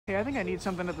Hey, I think I need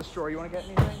something at the store. You want to get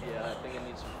anything? Yeah, I think I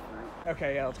need some fruit.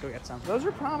 Okay, yeah, let's go get some. Those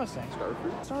are promising. Star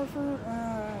fruit? Star fruit?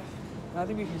 I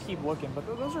think we can keep looking, but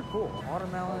those are cool.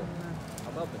 Watermelon.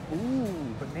 How about the...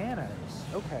 Ooh, bananas.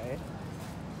 Okay.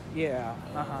 Yeah.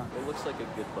 It looks like a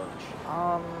good bunch.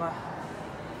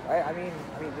 I mean,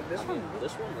 this one.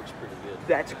 This one looks pretty good.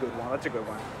 That's a good one. That's a good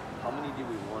one. How many do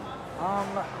we want?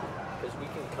 Because we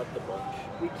can cut the bunch.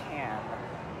 We can.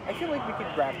 I feel like we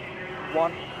could grab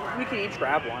one. We could each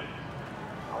grab one.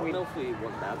 I don't know if we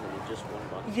want that many, just one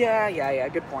bunch. Yeah.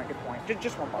 Good point.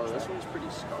 Just one bunch. Oh, this one's pretty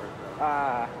scarred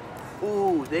though.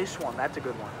 Ooh, this one. That's a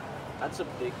good one. That's a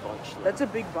big bunch though. That's a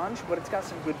big bunch, but it's got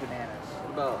some good bananas.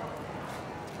 What about...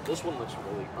 This one looks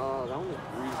really... Oh, that one is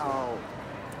reasonable.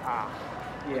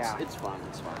 Yeah. It's fine.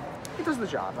 It does the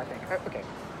job, I think. Okay.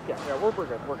 Yeah, we're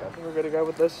good. I think we're good to go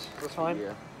with this. This fine?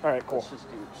 Yeah. All right, cool. Let's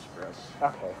just do express.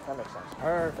 Okay, that makes sense.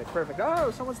 Perfect.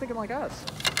 Oh, someone's thinking like us.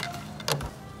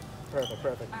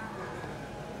 Perfect.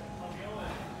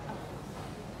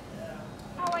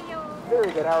 How are you?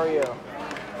 Very good. How are you?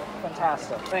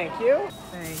 Fantastic. Thank you.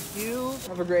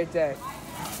 Have a great day.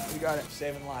 You got it.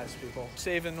 Saving lives, people.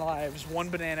 Saving lives, one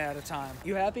banana at a time.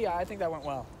 You happy? I think that went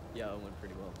well. Yeah, it went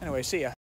pretty well. Anyway, see ya.